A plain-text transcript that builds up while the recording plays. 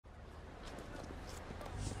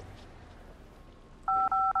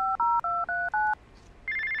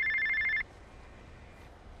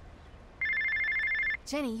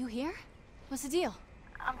Jenny, you here? What's the deal?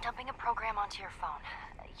 I'm dumping a program onto your phone.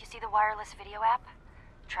 You see the wireless video app?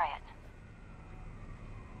 Try it.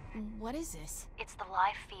 What is this? It's the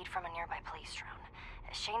live feed from a nearby police drone.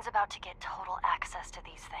 Shane's about to get total access to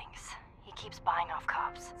these things. He keeps buying off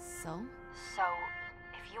cops. So? So,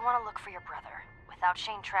 if you want to look for your brother, without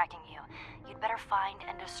Shane tracking you, you'd better find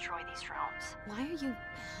and destroy these drones. Why are you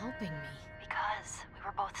helping me? Because we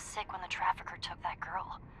were both sick when the trafficker took that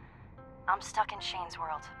girl. I'm stuck in Shane's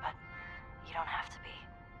world, but you don't have to be.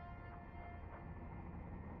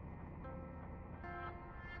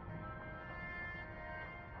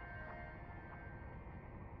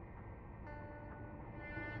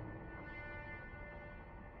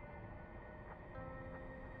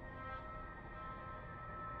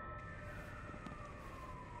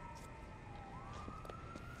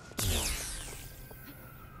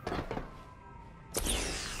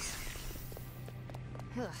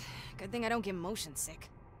 Ugh, good thing I don't get motion sick.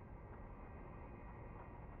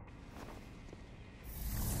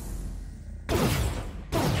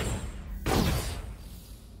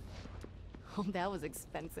 Oh, that was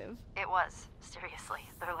expensive. It was. Seriously.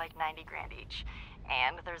 They're like 90 grand each.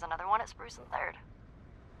 And there's another one at Spruce and 3rd.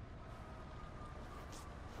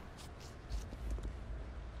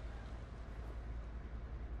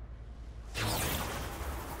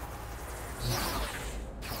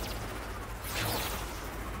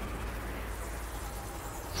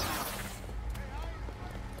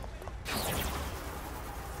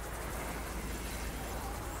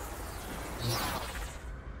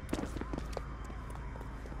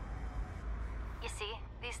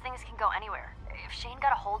 These things can go anywhere. If Shane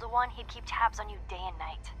got a hold of one, he'd keep tabs on you day and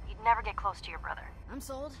night. You'd never get close to your brother. I'm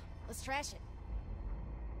sold. Let's trash it.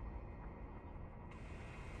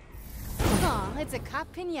 Aw, it's a cop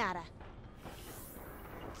pinata.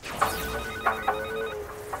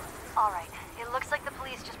 Alright, it looks like the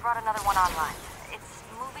police just brought another one online. It's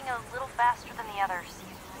moving a little faster than the others.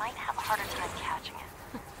 You might have a harder time catching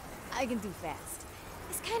it. I can do fast.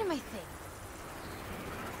 It's kind of my thing.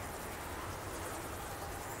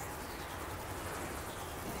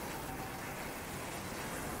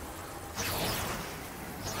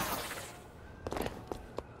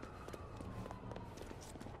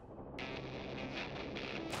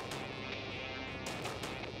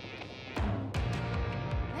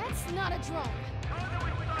 Not a drone.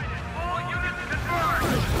 All units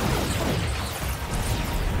confirmed.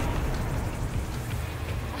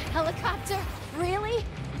 A helicopter? Really?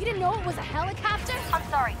 You didn't know it was a helicopter? I'm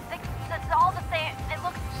sorry. That's all the same. It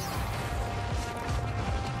looks...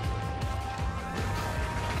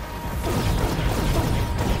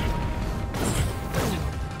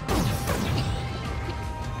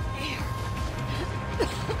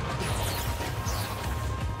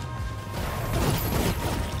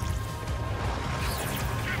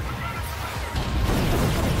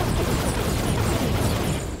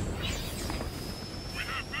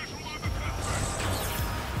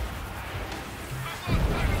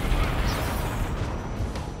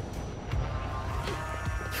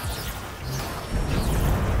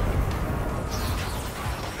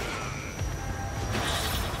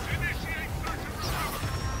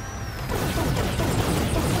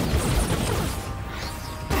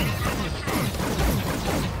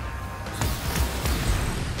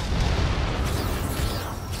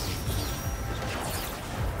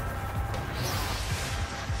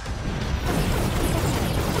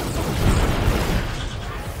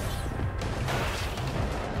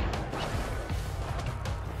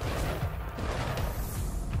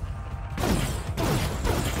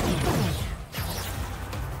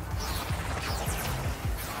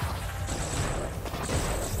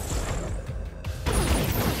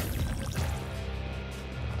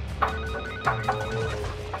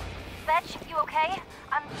 Fetch, you okay?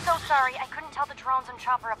 I'm so sorry. I couldn't tell the drones and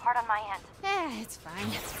chopper apart on my end. It's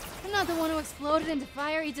fine. I'm not the one who exploded into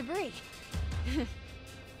fiery debris.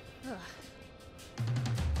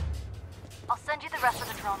 I'll send you the rest of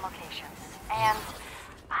the drone locations. And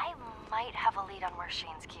I might have a lead on where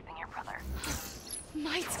Shane's keeping your brother.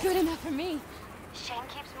 Might's good enough for me. Shane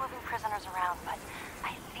keeps moving prisoners around, but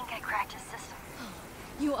I think I cracked his system.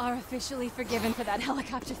 You are officially forgiven for that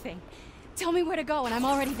helicopter thing. Tell me where to go and I'm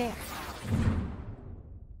already there.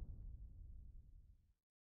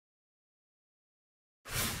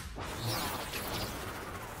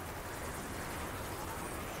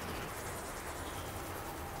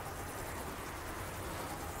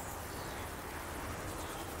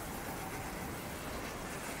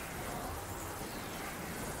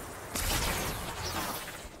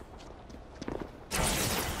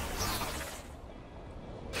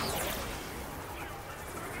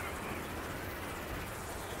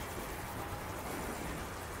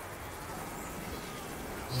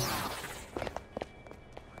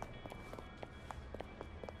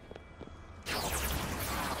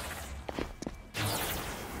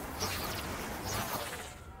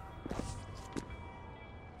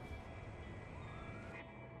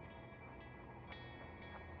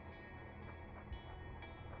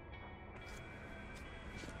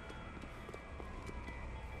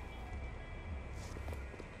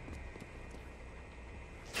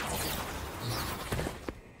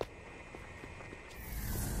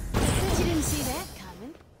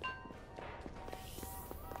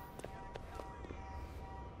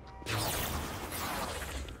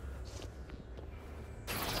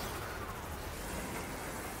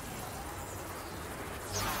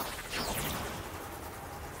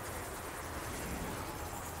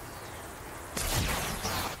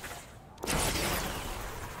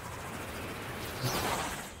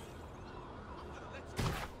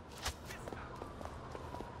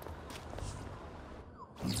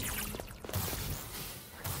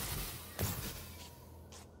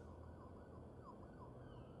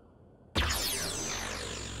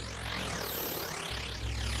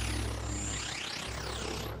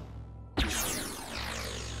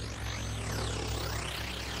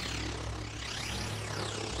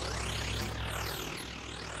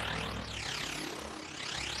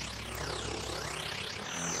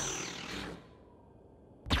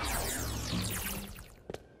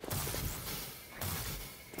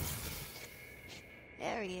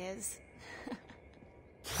 There he is.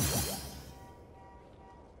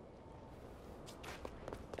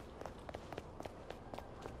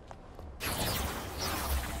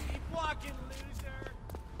 Keep walking, loser!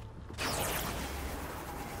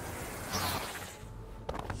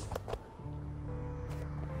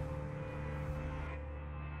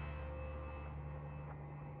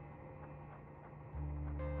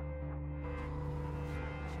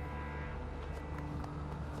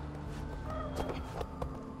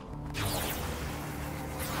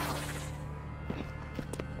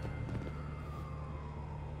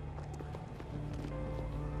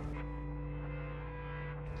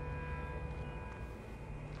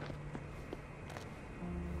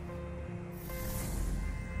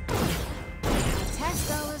 Tax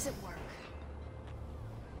dollars at work.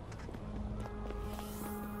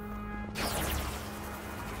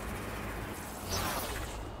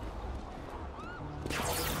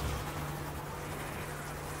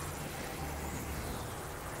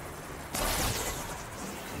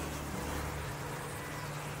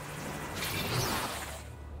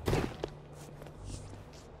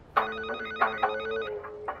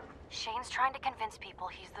 Shane's trying to convince people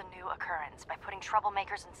he's the new occurrence by putting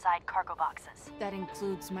troublemakers inside cargo boxes. That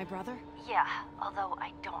includes my brother? Yeah, although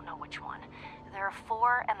I don't know which one. There are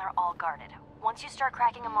 4 and they're all guarded. Once you start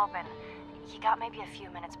cracking them open, you got maybe a few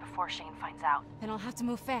minutes before Shane finds out. Then I'll have to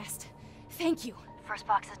move fast. Thank you. First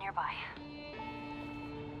box is nearby.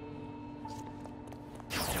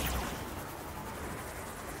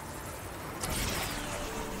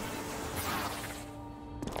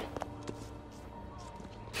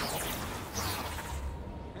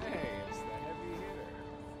 Hey, it's the heavy hitter.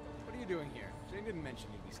 What are you doing here? Jane didn't mention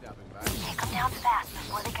you'd be stopping by. Take them down fast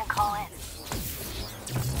before they can call in.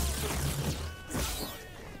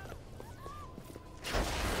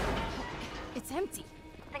 It's empty.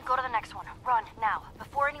 Then go to the next one. Run, now.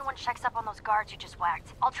 Before anyone checks up on those guards you just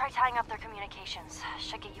whacked. I'll try tying up their communications.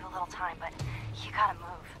 Should get you a little time, but you gotta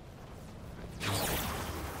move.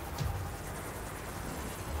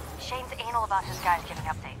 Shane's anal about his guys giving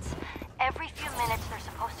updates. Every few minutes, they're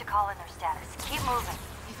supposed to call in their status. Keep moving.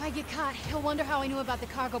 If I get caught, he'll wonder how I knew about the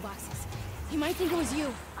cargo boxes. He might think it was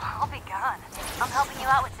you. I'll be gone. I'm helping you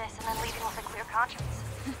out with this and then leaving with a clear conscience.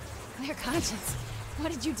 Clear conscience.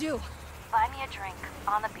 What did you do? Buy me a drink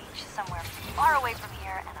on the beach somewhere far away from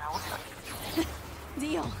here and I will tell you.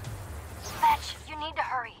 Deal. Fetch, you need to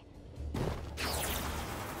hurry.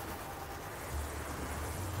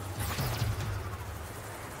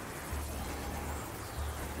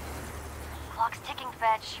 Clock's ticking,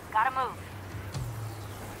 Fetch. Gotta move.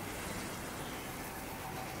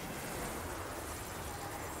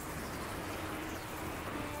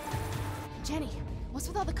 Jenny, what's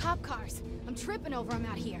with all the cop cars? I'm tripping over them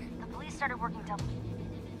out here. The police started working double.